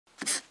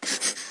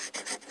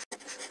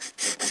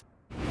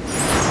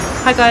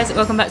Hi guys,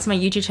 welcome back to my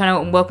YouTube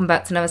channel and welcome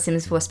back to another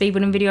Sims 4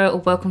 speedbuilding video, or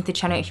welcome to the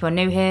channel if you are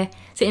new here.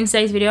 So in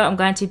today's video I'm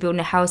going to be building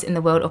a house in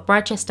the world of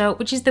Britechester,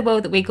 which is the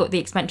world that we got the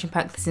expansion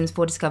pack for Sims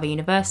 4 Discover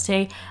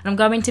University, and I'm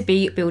going to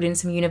be building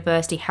some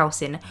university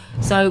housing.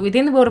 So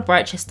within the world of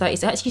Britechester,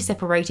 it's actually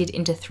separated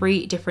into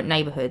 3 different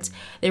neighbourhoods.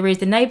 There is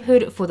the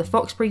neighbourhood for the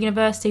Foxbury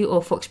University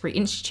or Foxbury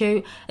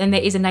Institute, and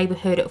there is a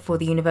neighbourhood for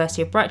the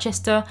University of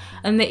Britechester,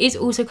 and there is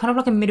also kind of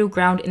like a middle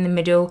ground in the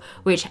middle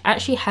which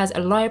actually has a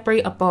library,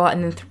 a bar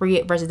and then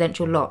 3 residential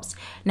lots.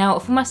 Now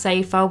for my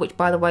save file, which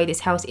by the way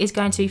this house is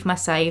going to be for my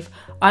save,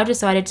 I've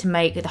decided to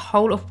make the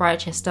whole of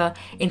Britechester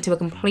into a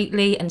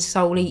completely and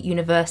solely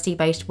university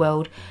based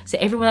world. So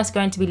everyone that's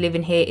going to be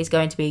living here is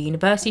going to be a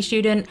university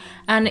student,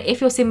 and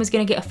if your sim was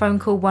going to get a phone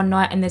call one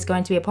night and there's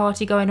going to be a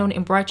party going on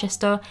in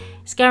Britechester,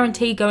 it's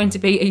guaranteed going to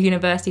be a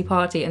university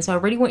party. And so I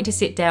really wanted to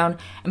sit down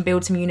and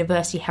build some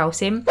university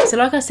housing. So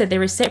like I said,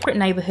 there is separate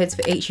neighbourhoods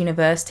for each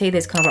university.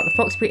 There's kind of like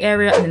the Foxbury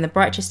area and then the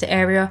Britechester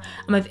area,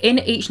 and within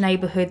each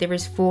neighbourhood there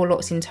is 4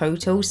 lots in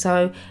total.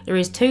 So there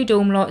is 2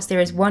 dorm lots,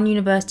 there is 1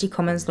 university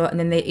commons lot, and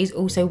then there is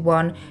also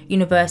 1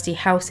 university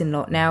housing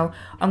lot. Now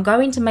I'm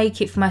going to make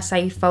it for my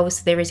save file,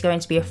 so there is going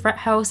to be a frat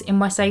house in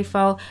my save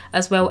file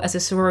as well as a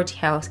sorority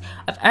house.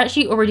 I've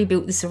actually already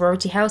built the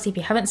sorority house. If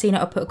you haven't seen it,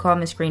 I'll put a card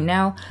on the screen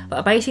now, but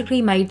I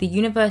basically made the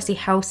university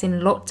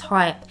housing lot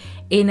type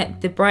in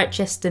the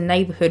Britechester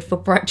neighbourhood for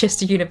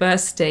Britechester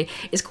University.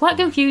 It's quite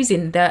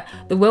confusing that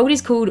the world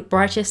is called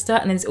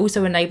Britechester and there's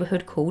also a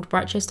neighbourhood called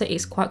Britechester.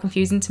 It's quite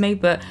confusing to me,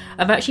 but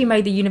I've actually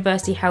made the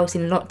university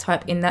housing lot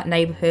type in that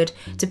neighbourhood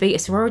to be a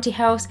sorority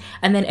house,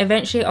 and then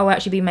eventually I'll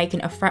actually be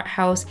making a frat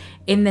house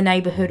in the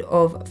neighbourhood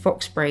of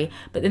Foxbury.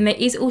 But then there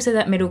is also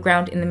that middle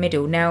ground in the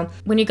middle. Now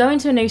when you go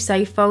into a new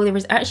save file, there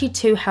is actually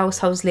 2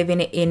 households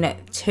living in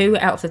 2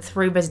 out of the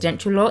 3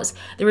 residential lots.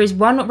 There is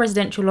 1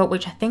 residential lot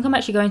which I think I'm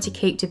actually going to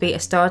keep to be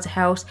a starter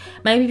house.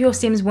 Maybe if your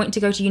Sims want to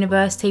go to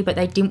university but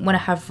they didn't want to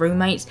have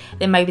roommates,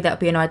 then maybe that would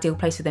be an ideal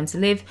place for them to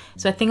live.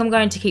 So I think I'm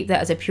going to keep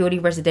that as a purely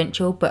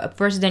residential, but a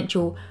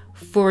residential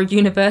for a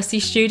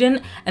university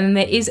student. And then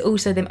there is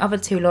also them other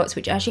 2 lots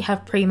which actually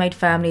have pre-made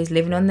families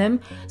living on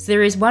them. So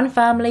there is 1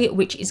 family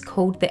which is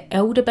called the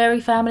Elderberry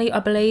family, I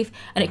believe,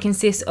 and it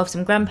consists of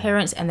some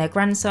grandparents and their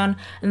grandson.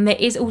 And there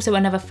is also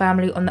another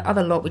family on the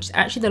other lot, which is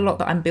actually the lot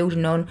that I'm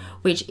building on,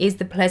 which is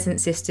the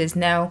Pleasant Sisters.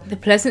 Now the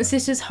Pleasant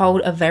Sisters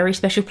hold a very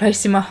special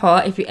place in my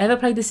heart. If you ever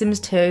played The Sims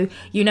 2,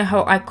 you know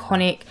how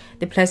iconic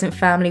the Pleasant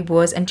family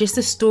was, and just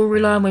the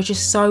storyline was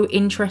just so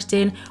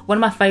interesting. One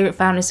of my favourite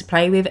families to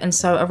play with, and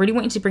so I really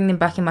wanted to bring them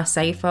back in my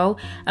save file.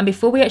 And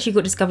before we actually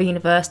got Discover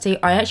University,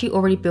 I actually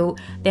already built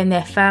them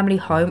their family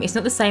home. It's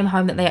not the same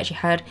home that they actually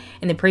had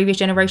in the previous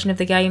generation of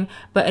the game,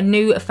 but a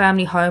new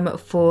family home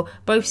for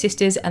both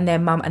sisters and their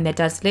mum and their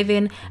dad to live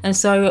in. And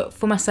so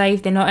for my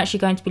save, they're not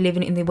actually going to be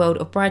living in the world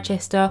of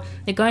Britechester,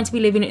 they're going to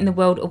be living in the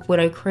world of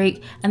Willow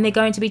Creek, and they're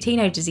going to be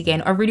teenagers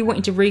again. I really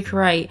wanted to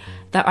recreate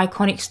that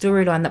iconic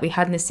storyline that we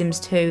had in The Sims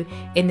 2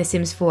 in The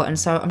Sims 4, and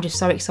so I'm just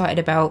so excited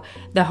about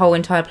the whole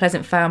entire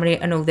Pleasant family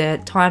and all their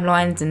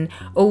timelines and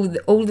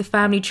all the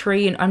family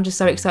tree, and I'm just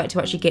so excited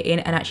to actually get in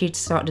and actually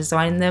start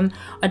designing them.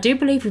 I do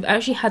believe we've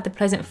actually had the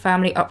Pleasant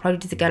family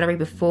uploaded to the gallery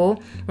before,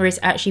 where it's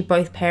actually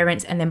both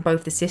parents and then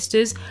both the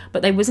sisters,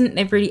 but they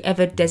wasn't really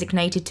ever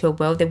designated to a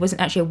world. There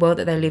wasn't actually a world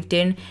that they lived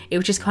in. It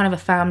was just kind of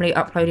a family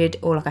uploaded,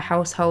 or like a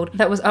household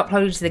that was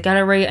uploaded to the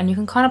gallery, and you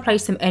can kind of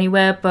place them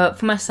anywhere. But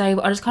for my save,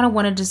 I just kind of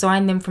want to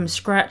design them from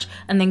scratch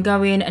and then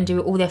go in and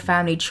do all their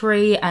family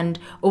tree and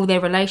all their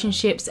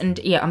relationships. And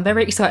yeah, I'm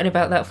very excited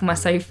about that for my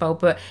save file.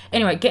 But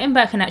anyway, getting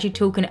back and actually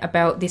talking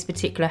about this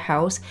particular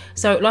house.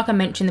 So like I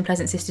mentioned, the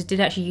Pleasant Sisters did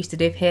actually used to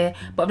live here,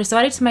 but I've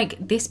decided to make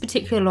this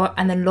particular lot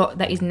and the lot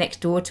that is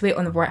next door to it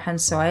on the right hand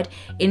side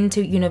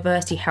into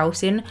university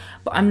housing.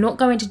 But I'm not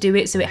going to do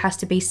it so it has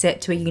to be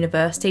set to a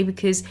university,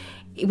 because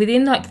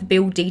within like the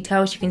build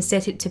details you can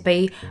set it to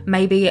be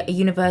maybe a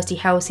university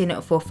housing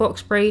for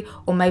Foxbury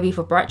or maybe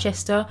for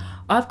Britechester.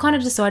 I've kind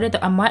of decided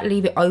that I might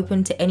leave it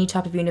open to any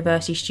type of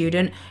university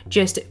student,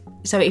 just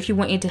so if you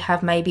wanted to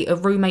have maybe a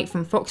roommate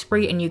from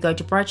Foxbury and you go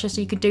to Britechester,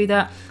 you could do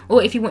that.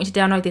 Or if you wanted to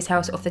download this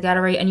house off the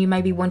gallery and you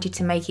maybe wanted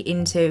to make it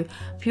into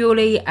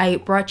purely a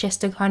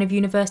Britechester kind of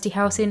university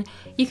housing,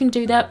 you can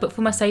do that. But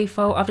for my save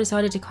file, I've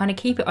decided to kind of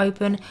keep it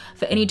open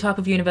for any type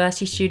of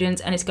university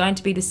students, and it's going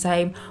to be the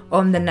same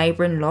on the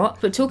neighbouring lot.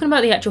 But talking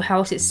about the actual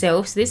house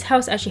itself, so this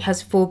house actually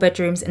has 4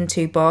 bedrooms and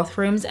 2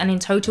 bathrooms, and in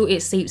total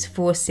it sleeps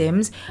 4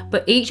 Sims,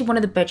 but each one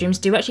of the bedrooms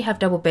do actually have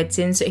double beds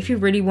in. So if you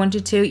really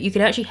wanted to, you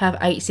could actually have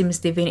 8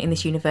 Sims living in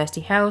this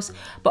university house,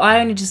 but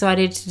I only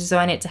decided to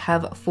design it to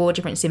have 4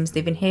 different Sims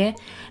living here.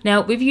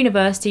 Now with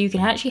university, you can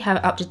actually have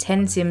up to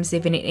 10 Sims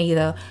living in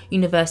either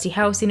university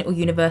housing or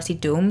university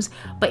dorms,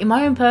 but in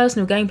my own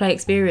personal gameplay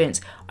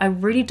experience, I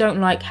really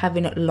don't like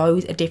having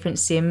loads of different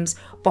Sims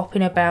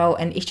bopping about,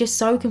 and it's just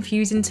so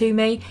confusing to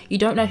me. You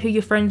don't know who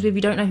you're friends with,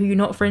 you don't know who you're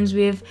not friends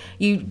with,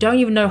 you don't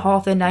even know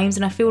half their names,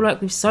 and I feel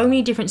like with so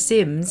many different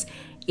Sims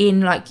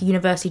in like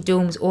university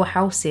dorms or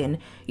housing,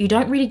 you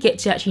don't really get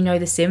to actually know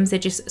the Sims. They're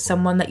just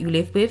someone that you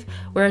live with.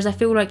 Whereas I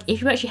feel like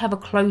if you actually have a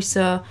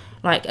closer,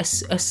 like a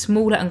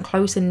smaller and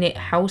closer knit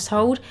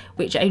household,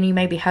 which only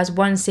maybe has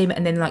one Sim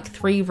and then like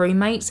 3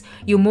 roommates,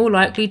 you're more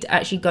likely to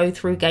actually go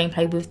through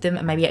gameplay with them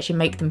and maybe actually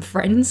make them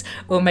friends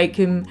or make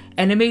them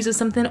enemies or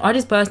something. I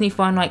just personally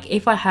find like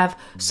if I have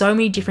so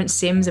many different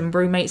Sims and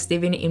roommates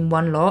living in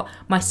one lot,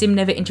 my Sim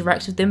never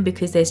interacts with them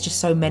because there's just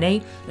so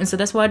many. And so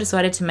that's why I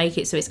decided to make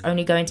it so it's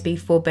only going to be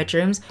 4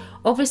 bedrooms.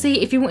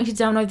 Obviously, if you wanted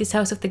to download this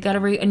house off the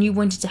gallery and you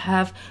wanted to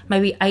have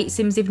maybe 8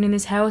 Sims living in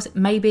this house,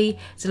 maybe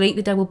delete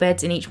the double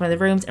beds in each one of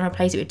the rooms and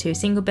replace it with 2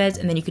 single beds,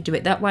 and then you could do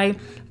it that way.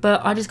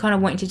 But I just kind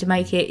of wanted to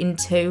make it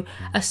into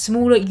a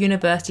smaller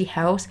university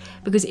house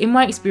because in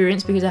my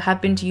experience, because I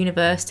have been to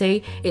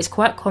university, it's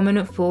quite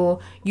common for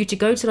you to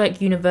go to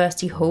like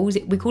university halls.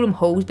 We call them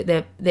halls, but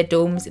they're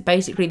dorms,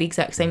 basically the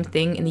exact same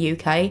thing in the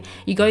UK.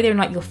 You go there in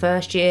like your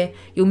first year,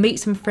 you'll meet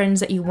some friends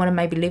that you want to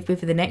maybe live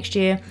with for the next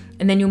year,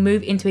 and then you'll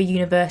move into a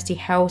university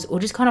house or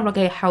just kind of like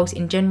a house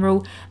in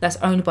general that's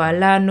owned by a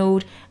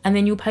landlord, and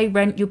then you'll pay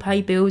rent, you'll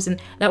pay bills.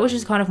 And that was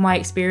just kind of my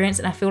experience,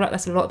 and I feel like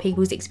that's a lot of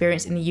people's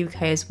experience in the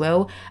UK as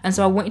well. And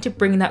so I wanted to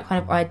bring that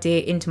kind of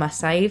idea into my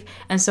save,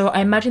 and so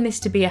I imagine this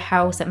to be a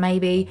house that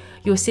maybe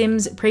your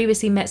Sims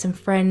previously met some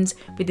friends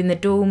within the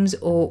dorms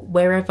or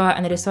wherever,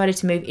 and they decided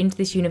to move into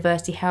this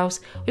university house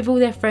with all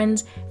their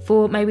friends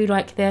for maybe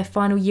like their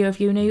final year of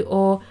uni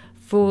or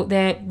for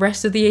their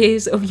rest of the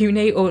years of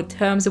uni or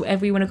terms or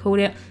whatever you want to call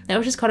it. That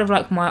was just kind of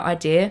like my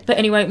idea. But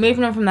anyway,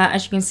 moving on from that,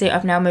 as you can see,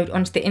 I've now moved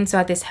on to the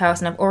inside of this house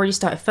and I've already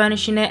started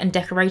furnishing it and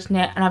decorating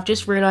it, and I've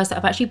just realised that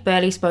I've actually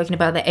barely spoken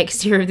about the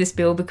exterior of this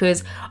build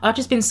because I've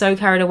just been so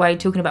carried away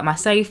talking about my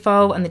save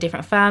file and the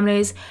different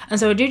families. And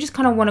so I do just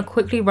kind of want to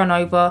quickly run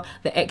over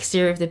the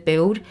exterior of the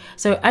build.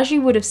 So as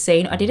you would have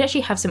seen, I did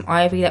actually have some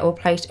ivy that were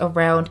placed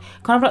around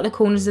kind of like the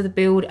corners of the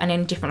build and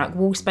in different like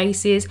wall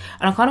spaces,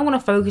 and I kind of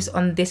want to focus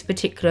on this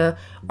particular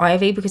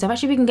ivy because I've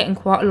actually been getting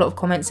quite a lot of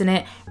comments in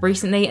it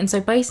recently. And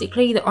so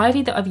basically the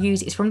ivy that I've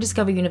used is from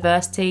Discover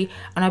University,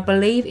 and I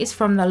believe it's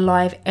from the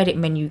live edit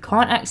menu. You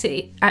can't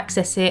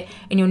access it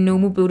in your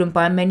normal build and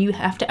buy menu. You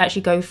have to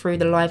actually go through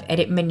the live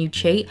edit menu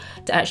cheat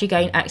to actually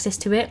gain access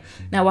to it.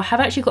 Now I have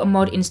actually got a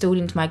mod installed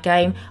into my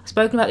game. I've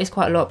spoken about this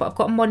quite a lot, but I've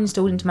got a mod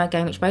installed into my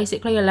game which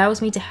basically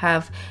allows me to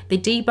have the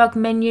debug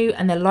menu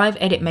and the live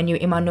edit menu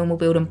in my normal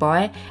build and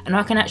buy, and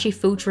I can actually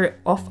filter it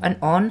off and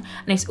on.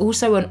 And it's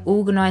also an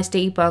organized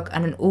debug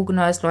and an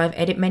organized live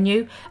edit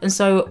menu, and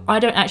so I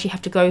don't actually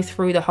have to go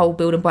through the whole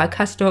build and buy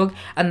catalog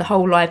and the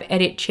whole live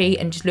edit cheat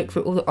and just look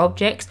through all the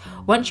objects.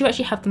 Once you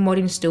actually have the mod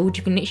installed,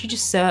 you can literally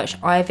just search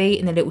ivy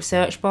in the little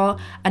search bar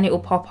and it will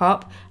pop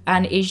up,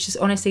 and it's just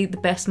honestly the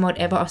best mod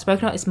ever. I've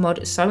spoken about this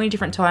mod so many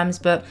different times,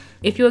 but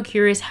if you're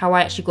curious how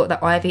I actually got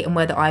that ivy and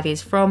where the ivy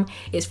is from,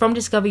 it's from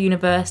Discover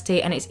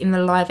University and it's in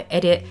the live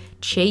edit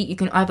cheat. You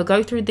can either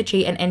go through the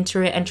cheat and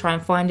enter it and try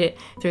and find it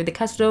through the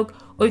catalog,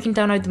 or you can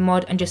download the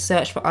mod and just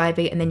search for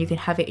ivy, and then you can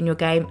have it in your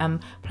game and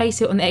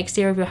place it on the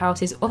exterior of your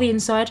houses or the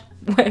inside,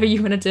 whatever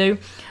you want to do.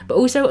 But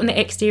also on the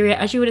exterior,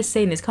 as you would have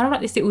seen, there's kind of like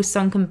this little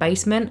sunken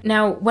basement.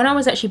 Now when I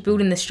was actually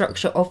building the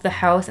structure of the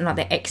house and like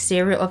the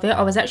exterior of it,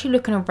 I was actually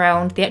looking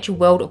around the actual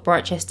world of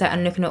Britechester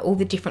and looking at all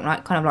the different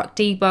like kind of like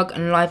debug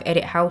and live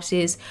edit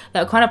houses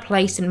that are kind of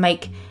placed and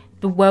make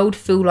the world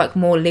feel like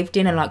more lived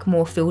in and like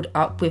more filled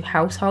up with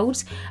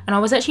households. And I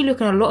was actually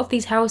looking at a lot of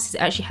these houses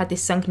actually had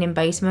this sunken in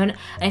basement,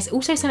 and it's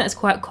also something that's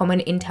quite common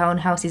in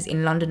townhouses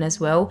in London as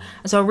well.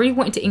 And so I really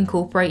wanted to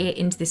incorporate it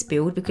into this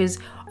build because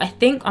I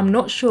think, I'm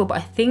not sure, but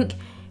I think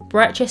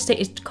Britechester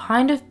is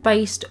kind of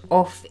based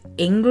off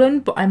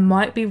England, but I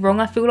might be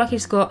wrong. I feel like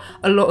it's got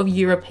a lot of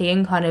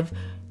European kind of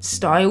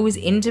styles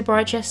into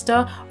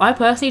Britechester. I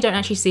personally don't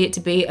actually see it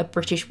to be a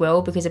British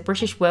world because a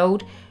British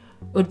world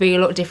would be a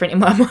lot different in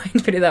my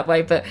mind, put it that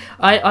way. But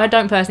I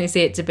don't personally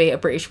see it to be a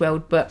British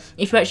world. But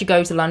if you actually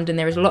go to London,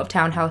 there is a lot of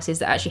townhouses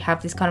that actually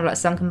have this kind of like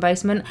sunken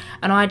basement,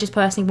 and I just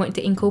personally wanted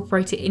to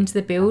incorporate it into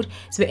the build,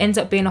 so it ends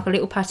up being like a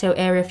little patio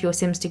area for your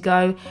Sims to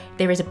go.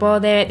 There is a bar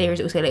there, there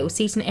is also a little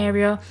seating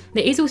area,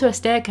 there is also a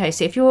staircase,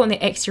 so if you're on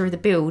the exterior of the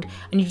build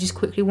and you just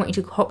quickly want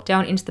you to hop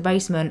down into the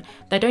basement,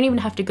 they don't even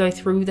have to go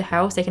through the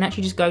house, they can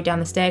actually just go down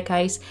the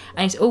staircase,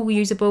 and it's all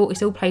usable,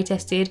 it's all play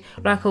tested.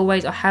 Like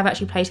always, I have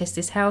actually play tested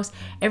this house,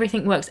 everything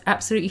works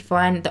absolutely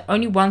fine. The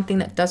only one thing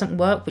that doesn't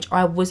work, which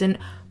I wasn't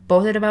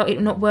bothered about it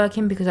not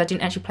working because I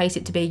didn't actually place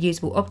it to be a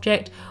usable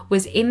object,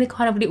 was in the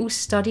kind of little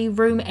study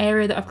room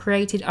area that I've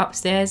created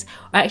upstairs.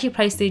 I actually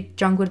placed the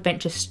Jungle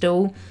Adventure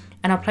stool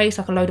and I placed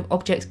like a load of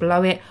objects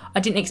below it. I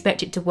didn't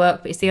expect it to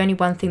work, but it's the only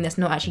one thing that's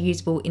not actually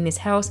usable in this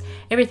house.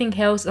 Everything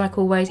else, like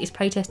always, is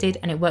play tested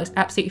and it works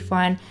absolutely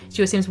fine, so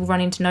your Sims will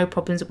run into no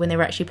problems when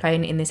they're actually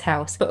playing in this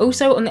house. But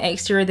also on the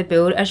exterior of the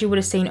build, as you would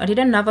have seen, I did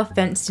another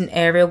fenced in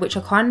area which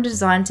I kind of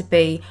designed to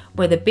be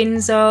where the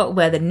bins are,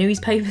 where the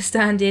newspaper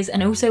stand is,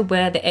 and also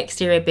where the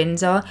exterior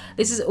bins are.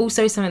 This is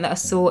also something that I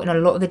saw in a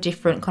lot of the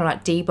different kind of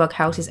like debug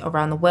houses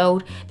around the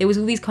world. There was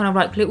all these kind of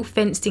like little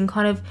fenced in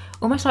kind of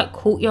almost like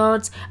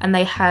courtyards, and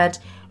they had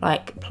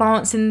like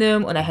plants in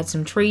them, or they had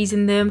some trees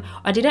in them.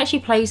 I did actually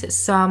place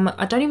some,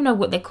 I don't even know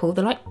what they're called,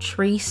 they're like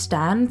tree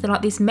stands. They're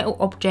like this metal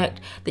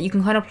object that you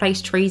can kind of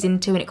place trees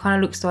into, and it kind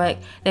of looks like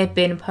they've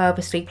been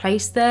purposely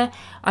placed there.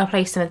 I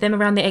placed some of them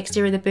around the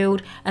exterior of the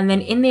build, and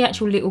then in the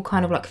actual little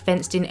kind of like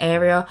fenced in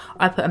area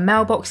I put a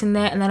mailbox in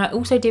there, and then I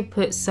also did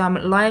put some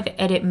live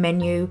edit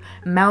menu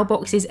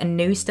mailboxes and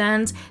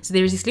newsstands. So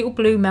there is this little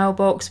blue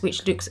mailbox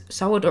which looks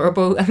so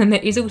adorable, and then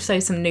there is also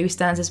some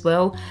newsstands as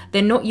well.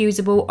 They're not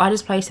usable, I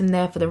just placed them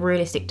there for the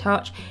realistic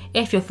touch.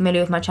 If you're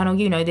familiar with my channel,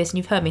 you know this and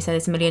you've heard me say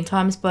this a million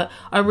times, but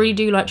I really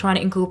do like trying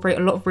to incorporate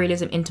a lot of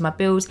realism into my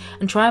builds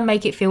and try and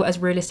make it feel as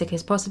realistic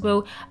as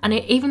possible. And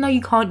even though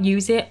you can't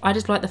use it, I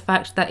just like the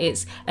fact that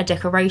it's a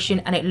decoration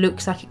and it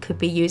looks like it could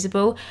be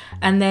usable.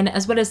 And then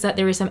as well as that,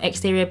 there is some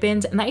exterior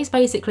bins, and that is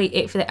basically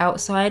it for the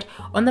outside.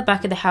 On the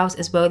back of the house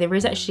as well, there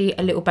is actually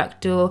a little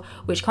back door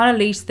which kind of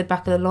leads to the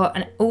back of the lot,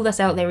 and all that's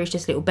out there is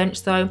just a little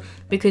bench though,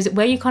 because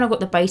where you kind of got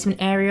the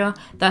basement area,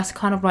 that's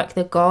kind of like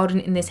the garden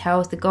in this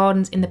house. The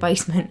garden's in the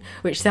basement,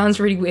 which sounds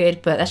really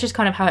weird, but that's just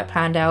kind of how it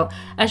planned out.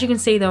 As you can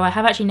see though, I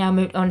have actually now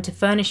moved on to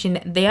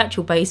furnishing the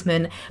actual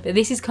basement, but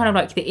this is kind of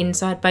like the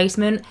inside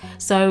basement.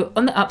 So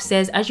on the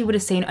upstairs, as you would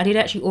have seen, I did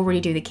actually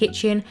already do the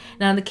kitchen.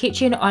 Now the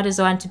kitchen I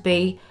designed to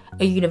be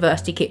a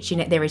university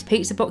kitchen. There is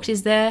pizza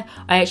boxes there.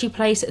 I actually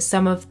placed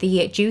some of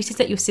the juices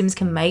that your Sims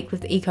can make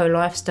with the Eco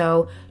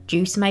Lifestyle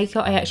juice maker.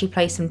 I actually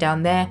placed them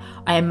down there.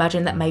 I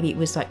imagine that maybe it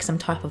was like some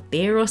type of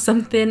beer or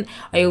something.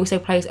 I also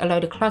placed a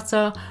load of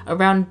clutter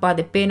around by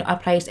the bin. I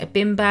placed a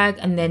bin bag,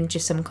 and then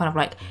just some kind of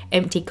like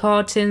empty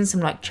cartons,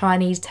 some like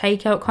Chinese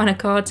takeout kind of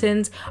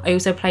cartons. I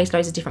also placed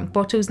loads of different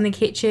bottles in the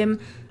kitchen.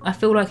 I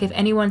feel like if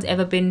anyone's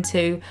ever been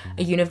to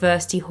a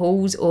university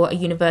halls or a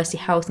university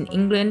house in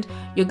England,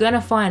 you're gonna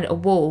find a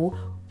wall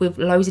with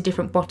loads of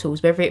different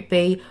bottles, whether it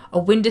be a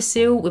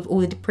windowsill with all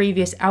the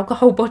previous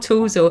alcohol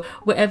bottles or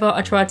whatever.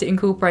 I tried to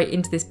incorporate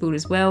into this build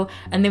as well.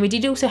 And then we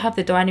did also have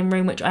the dining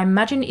room, which I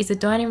imagine is the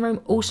dining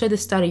room, also the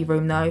study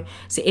room though.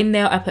 So in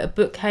there I put a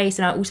bookcase,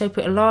 and I also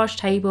put a large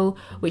table,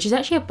 which is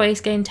actually a base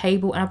game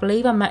table, and I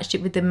believe I matched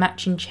it with the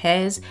matching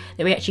chairs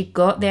that we actually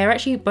got. They're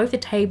actually, both the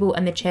table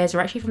and the chairs are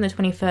actually from the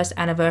 21st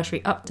anniversary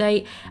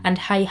update, and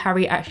Hey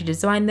Harry actually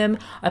designed them.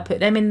 I put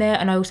them in there,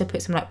 and I also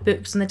put some like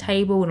books on the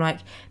table and like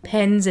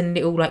pens and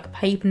little like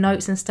paper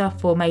notes and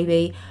stuff, or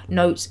maybe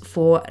notes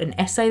for an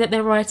essay that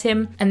they're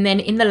writing. And then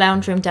in the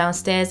lounge room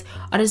downstairs,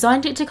 I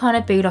designed it to kind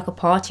of be like a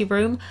party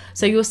room.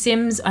 So your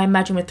Sims, I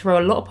imagine, would throw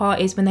a lot of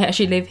parties when they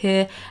actually live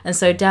here. And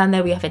so down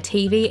there we have a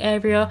TV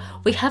area.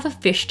 We have a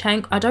fish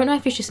tank. I don't know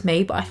if it's just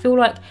me, but I feel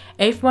like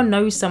everyone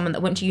knows someone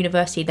that went to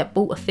university that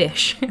bought a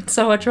fish.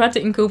 So I tried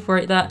to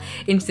incorporate that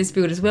into this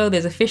build as well.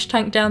 There's a fish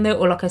tank down there,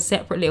 or like a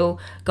separate little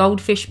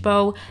goldfish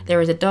bowl.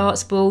 There is a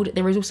darts board.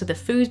 There is also the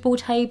foosball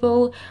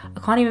table. I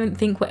can't even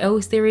think what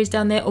else there is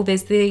down there. Oh,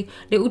 there's the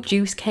little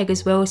juice keg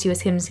as well, so your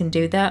Sims can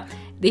do that.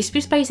 It's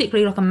just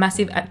basically like a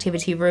massive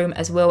activity room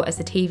as well as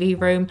the TV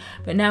room.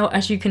 But now,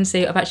 as you can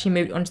see, I've actually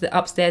moved on to the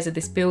upstairs of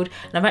this build,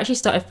 and I've actually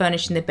started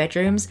furnishing the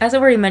bedrooms. As I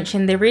already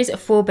mentioned, there is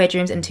 4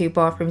 bedrooms and 2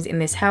 bathrooms in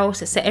this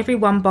house. So every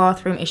one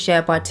bathroom is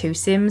shared by 2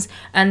 Sims,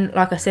 and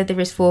like I said, there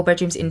is 4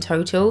 bedrooms in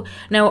total.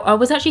 Now, I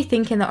was actually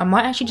thinking that I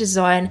might actually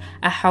design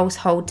a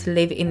household to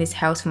live in this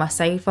house for my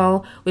save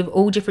file, with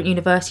all different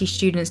university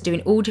students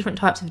doing all different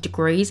types of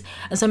degrees.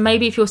 And so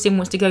maybe if your Sim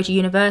wants to go to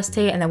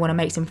university and they want to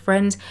make some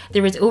friends,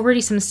 there is already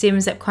some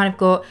Sims that kind of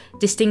got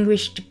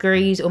distinguished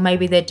degrees, or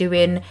maybe they're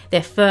doing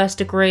their first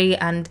degree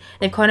and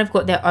they've kind of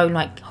got their own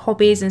like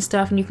hobbies and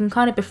stuff, and you can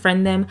kind of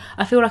befriend them.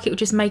 I feel like it would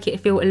just make it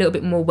feel a little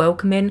bit more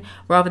welcoming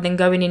rather than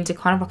going into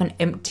kind of like an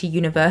empty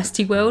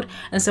university world.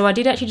 And so I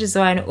did actually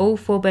design all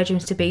 4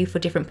 bedrooms to be for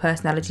different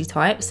personality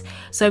types.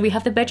 So we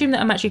have the bedroom that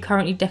I'm actually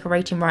currently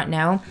decorating right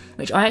now,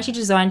 which I actually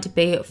designed to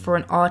be for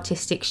an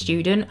artistic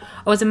student.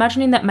 I was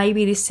imagining that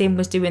maybe this Sim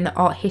was doing the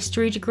art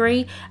history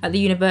degree at the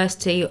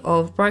University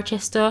of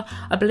Britechester.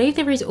 I believe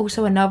there is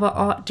also another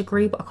art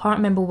degree, but I can't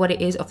remember what it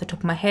is off the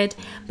top of my head.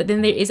 But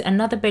then there is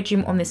another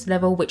bedroom on this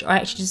level which I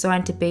actually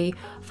designed to be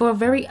for a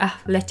very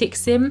athletic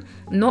Sim.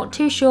 Not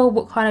too sure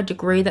what kind of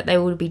degree that they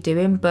will be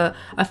doing, but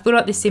I feel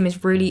like this Sim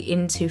is really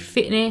into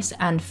fitness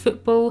and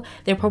football.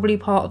 They're probably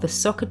part of the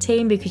soccer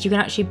team, because you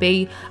can actually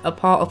be a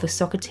part of the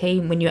soccer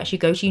team when you actually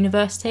go to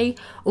university,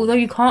 although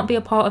you can't be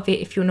a part of it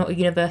if you're not a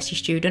university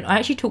student. I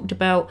actually talked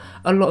about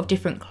a lot of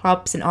different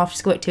clubs and after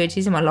school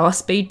activities in my last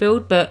speed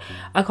build, but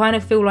I kind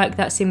of feel like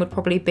that Sim would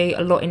probably be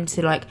a lot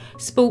into like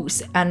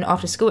sports and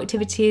after school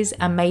activities,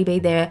 and maybe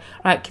they're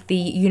like the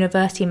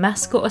university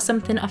mascot or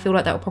something. I feel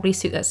like that would probably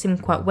suit that Sim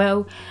quite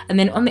well. And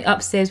then on the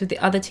upstairs with the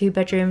other 2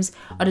 bedrooms,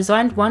 I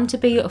designed one to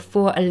be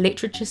for a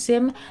literature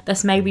Sim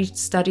that's maybe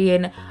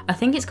studying, I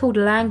think it's called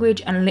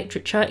language and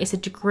literature. It's a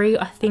degree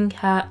I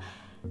think at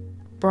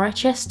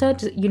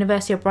Britechester,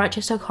 University of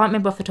Britechester. I can't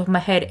remember off the top of my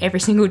head every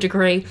single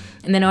degree.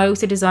 And then I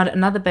also designed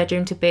another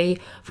bedroom to be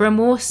for a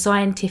more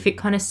scientific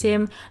kind of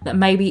Sim that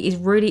maybe is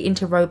really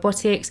into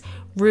robotics,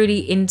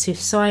 really into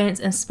science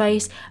and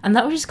space, and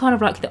that was just kind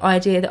of like the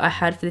idea that I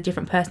had for the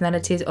different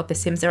personalities of the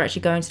Sims that are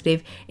actually going to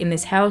live in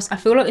this house. I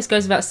feel like this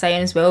goes without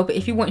saying as well, but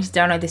if you wanted to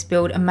download this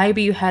build and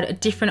maybe you had a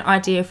different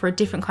idea for a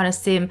different kind of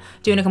Sim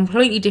doing a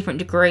completely different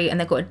degree and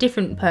they've got a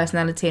different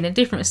personality and a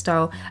different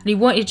style, and you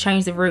wanted to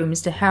change the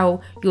rooms to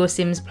how your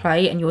Sims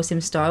play and your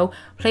Sim style,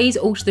 please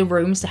alter the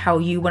rooms to how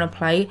you want to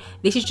play.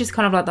 This is just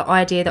kind of like the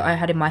idea that I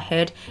had in my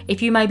head.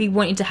 If you maybe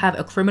wanted to have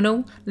a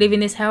criminal live in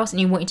this house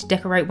and you wanted to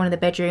decorate one of the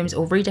bedrooms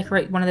or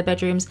redecorate one of the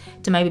bedrooms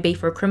to maybe be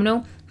for a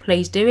criminal,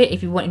 please do it.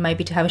 If you wanted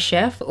maybe to have a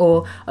chef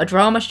or a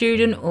drama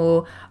student,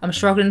 or I'm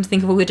struggling to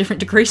think of all the different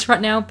degrees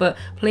right now, but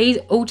please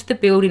alter the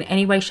build in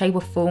any way, shape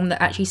or form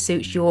that actually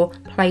suits your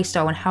play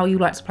style and how you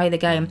like to play the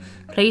game.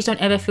 Please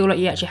don't ever feel like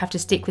you actually have to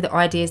stick with the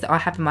ideas that I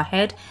have in my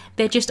head.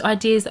 They're just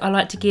ideas that I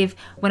like to give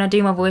when I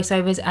do my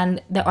voiceovers,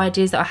 and the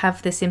ideas that I have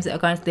for the Sims that are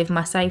going to live in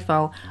my save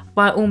file.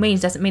 By all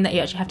means, doesn't mean that you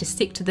actually have to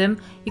stick to them.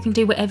 You can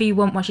do whatever you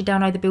want once you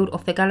download the build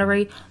off the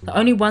gallery. The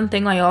only one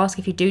thing I ask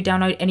if you do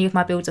download any of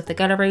my builds off the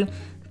gallery,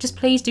 just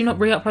please do not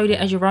re-upload it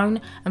as your own,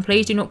 and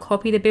please do not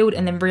copy the build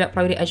and then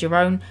re-upload it as your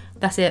own.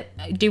 That's it.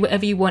 Do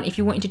whatever you want. If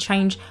you wanted to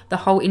change the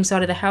whole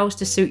inside of the house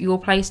to suit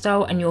your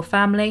playstyle and your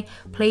family,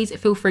 please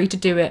feel free to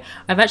do it.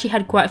 I've actually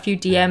had quite a few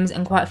DMs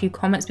and quite a few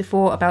comments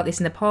before about this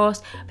in the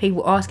past.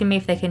 People asking me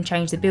if they can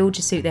change the build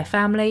to suit their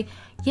family.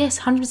 Yes,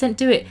 100%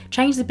 do it.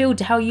 Change the build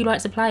to how you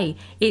like to play.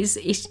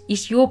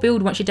 It's your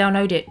build once you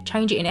download it.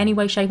 Change it in any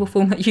way, shape or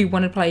form that you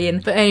want to play in.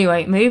 But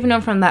anyway, moving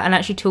on from that and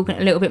actually talking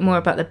a little bit more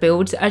about the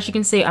builds. As you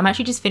can see, I'm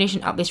actually just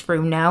finishing up this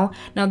room now.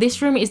 Now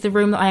this room is the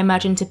room that I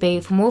imagine to be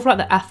for more of like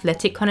the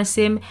athletic kind of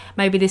Sim.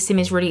 Maybe this Sim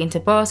is really into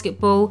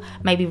basketball,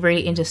 maybe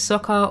really into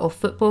soccer or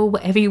football,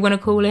 whatever you want to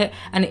call it.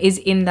 And it is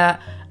in that,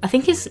 I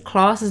think it's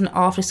classed as an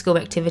after school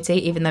activity,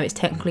 even though it's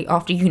technically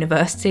after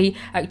university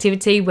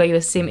activity, where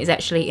your Sim is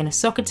actually in a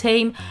soccer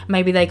team.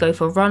 Maybe they go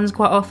for runs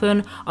quite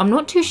often. I'm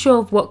not too sure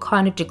of what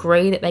kind of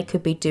degree that they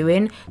could be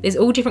doing. There's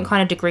all different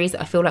kind of degrees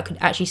that I feel like could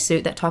actually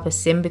suit that type of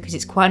Sim, because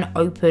it's quite an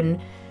open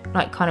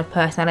like kind of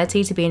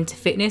personality to be into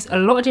fitness. A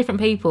lot of different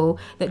people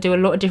that do a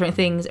lot of different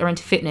things are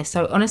into fitness,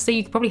 so honestly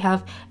you could probably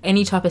have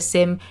any type of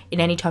Sim in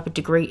any type of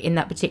degree in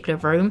that particular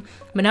room.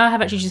 But now I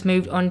have actually just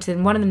moved on to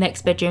one of the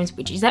next bedrooms,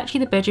 which is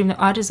actually the bedroom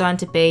that I designed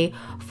to be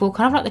for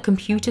kind of like the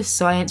computer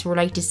science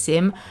related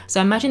Sim.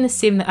 So imagine the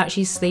Sim that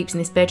actually sleeps in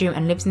this bedroom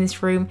and lives in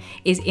this room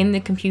is in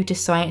the computer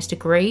science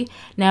degree.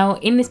 Now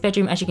in this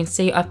bedroom, as you can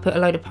see, I've put a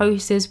load of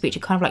posters which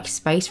are kind of like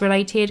space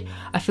related.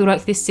 I feel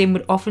like this Sim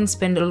would often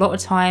spend a lot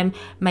of time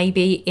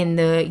maybe in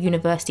the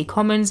university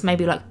commons,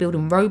 maybe like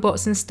building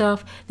robots and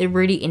stuff. They're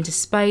really into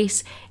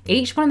space.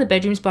 Each one of the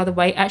bedrooms, by the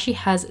way, actually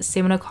has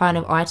similar kind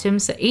of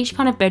items. So each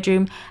kind of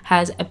bedroom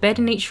has a bed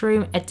in each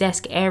room, a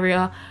desk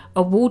area,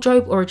 a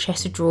wardrobe or a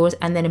chest of drawers,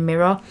 and then a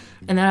mirror.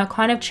 And then I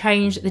kind of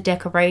changed the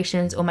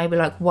decorations, or maybe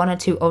like 1 or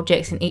 2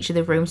 objects in each of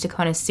the rooms to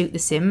kind of suit the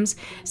Sims.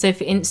 So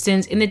for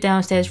instance, in the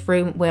downstairs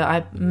room where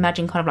I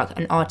imagine kind of like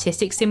an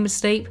artistic Sim would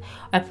sleep,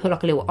 I put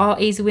like a little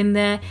art easel in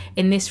there.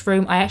 In this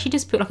room, I actually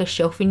just put like a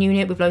shelving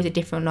unit with loads of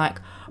different like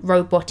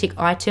robotic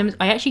items.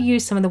 I actually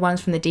used some of the ones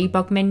from the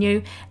debug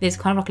menu. There's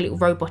kind of like a little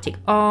robotic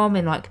arm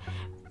and like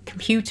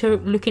computer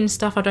looking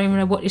stuff. I don't even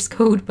know what it's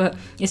called, but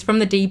it's from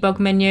the debug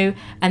menu.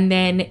 And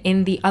then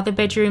in the other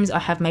bedrooms I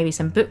have maybe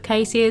some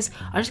bookcases.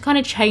 I just kind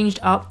of changed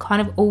up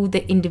kind of all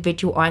the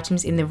individual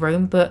items in the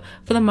room, but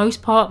for the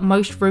most part,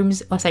 most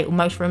rooms, I say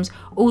most rooms,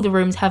 all the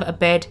rooms have a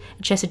bed,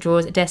 a chest of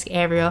drawers, a desk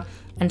area,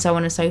 and so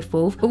on and so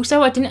forth.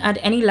 Also, I didn't add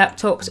any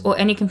laptops or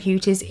any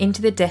computers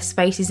into the desk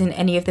spaces in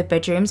any of the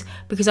bedrooms,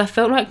 because I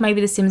felt like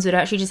maybe the Sims would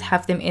actually just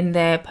have them in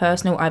their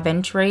personal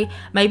inventory.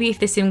 Maybe if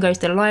the Sim goes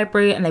to the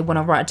library and they want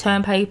to write a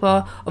term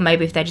paper, or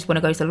maybe if they just want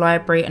to go to the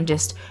library and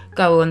just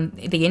go on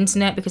the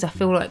internet, because I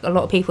feel like a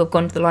lot of people have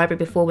gone to the library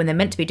before when they're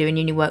meant to be doing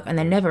uni work and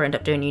they never end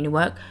up doing uni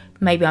work.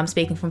 Maybe I'm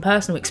speaking from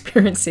personal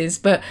experiences,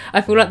 but I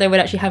feel like they would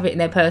actually have it in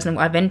their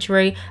personal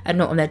inventory and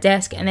not on their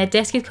desk. And their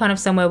desk is kind of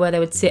somewhere where they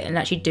would sit and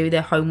actually do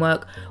their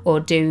homework, or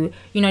do,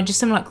 you know, just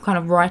some like kind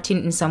of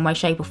writing in some way,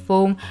 shape or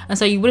form. And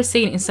so you would have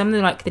seen in some of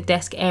the like the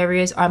desk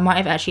areas, I might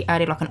have actually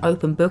added like an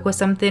open book or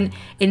something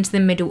into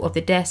the middle of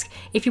the desk.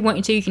 If you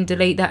wanted to, you can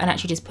delete that and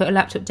actually just put a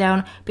laptop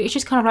down, but it's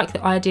just kind of like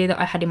the idea that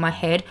I had in my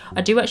head.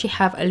 I do actually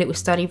have a little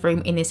study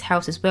room in this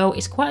house as well.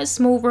 It's quite a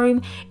small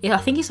room. I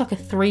think it's like a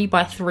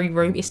 3x3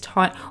 room. It's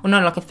tight, or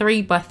no, like a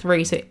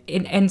 3x3, so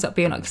it ends up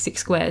being like 6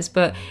 squares,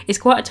 but it's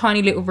quite a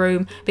tiny little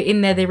room. But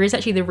in there is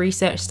actually the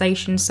research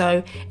station,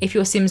 so if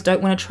your Sims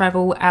don't want to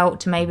travel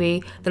out to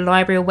maybe the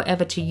library or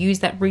whatever to use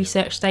that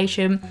research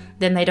station,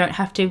 then they don't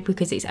have to,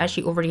 because it's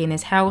actually already in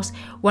this house.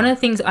 One of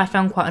the things I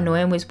found quite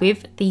annoying was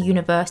with the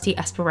university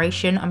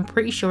aspiration, I'm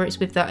pretty sure it's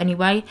with that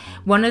anyway,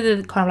 one of the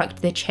the kind of like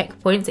the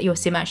checkpoints that your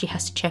sim actually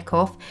has to check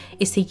off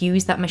is to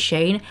use that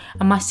machine,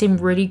 and my sim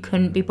really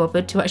couldn't be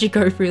bothered to actually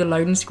go through the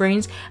loading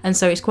screens, and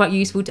so it's quite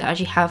useful to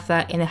actually have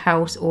that in the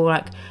house or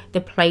like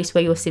the place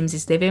where your sims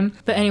is living.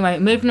 But anyway,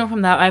 moving on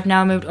from that, I've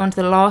now moved on to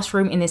the last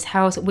room in this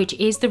house, which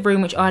is the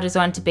room which I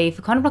designed to be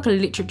for kind of like a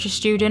literature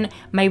student.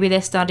 Maybe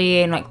they're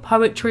studying like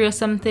poetry or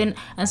something,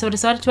 and so I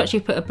decided to actually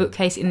put a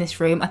bookcase in this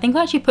room. I think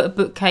I actually put a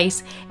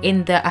bookcase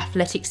in the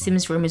athletic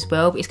sims room as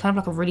well, but it's kind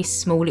of like a really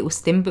small little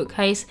slim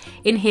bookcase.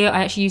 In here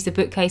I actually used the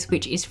bookcase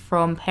which is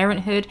from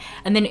Parenthood,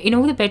 and then in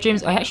all the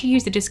bedrooms I actually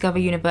used the Discover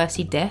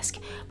University desk,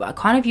 but I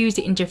kind of used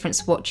it in different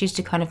swatches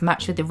to kind of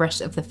match with the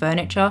rest of the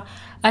furniture.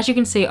 As you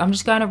can see, I'm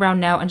just going around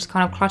now and just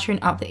kind of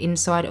cluttering up the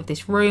inside of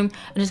this room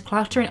and just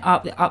cluttering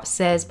up the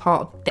upstairs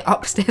part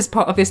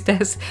of this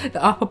desk,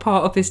 the upper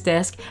part of this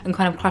desk, and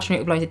kind of cluttering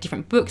it with loads of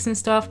different books and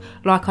stuff.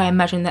 Like I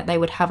imagine that they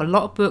would have a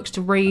lot of books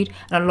to read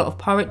and a lot of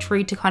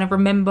poetry to kind of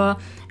remember.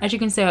 As you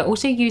can see, I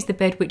also used the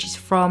bed which is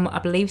from, I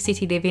believe,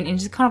 City Living, and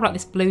just kind of like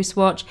this blue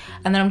swatch.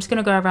 And then I'm just going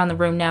to go around the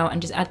room now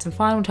and just add some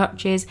final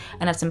touches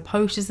and add some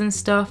posters and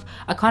stuff.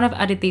 I kind of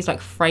added these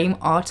like frame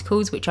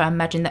articles which I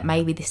imagine that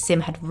maybe the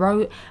sim had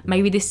wrote.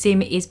 Maybe the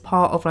sim is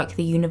part of like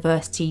the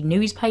university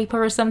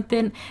newspaper or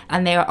something,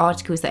 and there are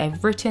articles that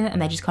they've written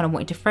and they just kind of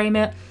wanted to frame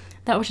it.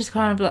 That was just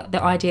kind of like the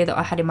idea that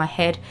I had in my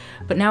head.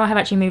 But now I have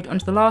actually moved on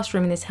to the last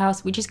room in this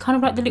house, which is kind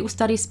of like the little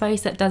study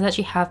space that does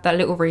actually have that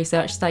little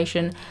research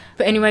station.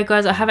 But anyway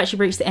guys, I have actually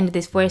reached the end of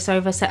this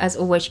voiceover, so as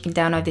always you can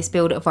download this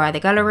build via the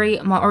gallery.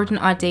 My origin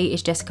ID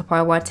is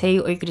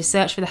JessicapieYT, or you could just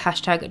search for the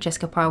hashtag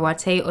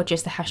JessicapieYT or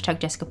just the hashtag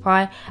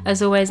Jessicapie.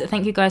 As always,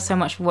 thank you guys so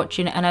much for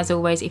watching, and as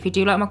always, if you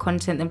do like my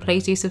content then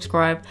please do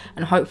subscribe,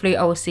 and hopefully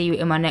I will see you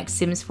in my next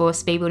Sims 4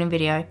 speedbuilding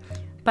video.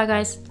 Bye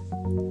guys.